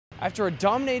After a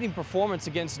dominating performance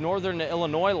against Northern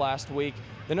Illinois last week,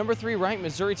 the number 3 ranked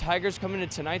Missouri Tigers come into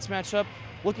tonight's matchup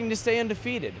looking to stay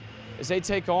undefeated as they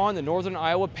take on the Northern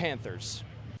Iowa Panthers.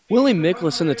 Willie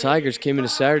Mickles and the Tigers came into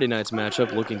Saturday night's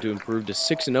matchup looking to improve to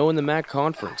 6-0 in the MAC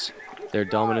Conference. Their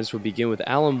dominance would begin with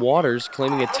Alan Waters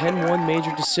claiming a 10-1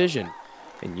 major decision,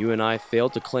 and UNI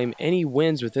failed to claim any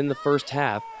wins within the first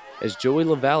half as Joey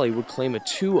LaValle would claim a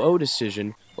 2-0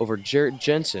 decision over Jarrett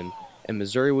Jensen, and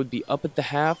Missouri would be up at the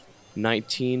half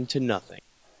 19-0.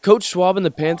 Coach Schwab and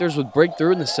the Panthers would break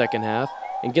through in the second half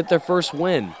and get their first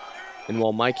win. And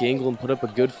while Mike England put up a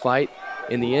good fight,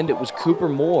 in the end it was Cooper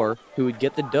Moore who would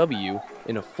get the W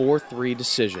in a 4-3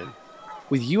 decision.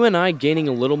 With UNI gaining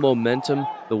a little momentum,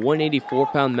 the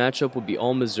 184-pound matchup would be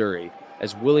all Missouri,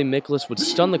 as Willie Mickles would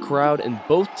stun the crowd and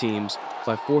both teams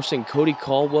by forcing Cody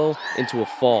Caldwell into a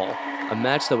fall, a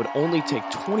match that would only take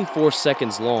 24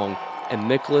 seconds long, and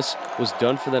Mickles was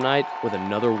done for the night with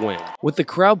another win. With the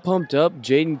crowd pumped up,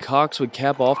 Jaden Cox would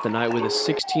cap off the night with a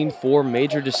 16-4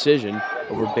 major decision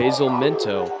over Basil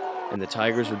Minto, and the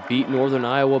Tigers would beat Northern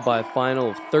Iowa by a final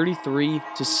of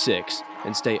 33-6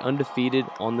 and stay undefeated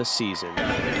on the season.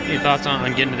 Any thoughts on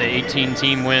getting to the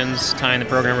 18-team wins, tying the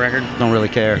program record? Don't really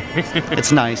care.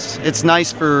 It's nice. It's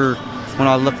nice for when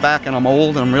I look back, and I'm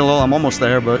old, and I'm real old, I'm almost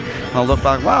there, but I'll look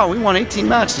back, wow, we won 18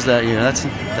 matches that year.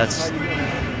 That's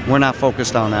we're not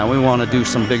focused on that. We want to do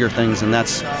some bigger things, and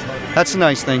that's a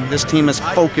nice thing. This team is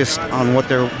focused on what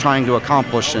they're trying to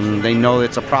accomplish, and they know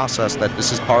it's a process, that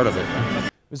this is part of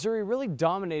it. Missouri really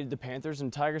dominated the Panthers in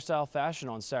Tiger-style fashion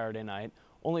on Saturday night,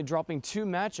 only dropping 2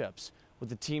 matchups. With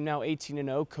the team now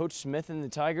 18-0, Coach Smith and the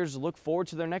Tigers look forward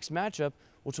to their next matchup,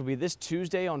 which will be this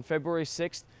Tuesday on February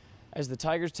 6th, as the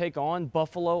Tigers take on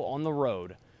Buffalo on the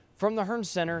road. From the Hearn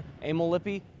Center, Emil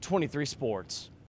Lippe, 23 Sports.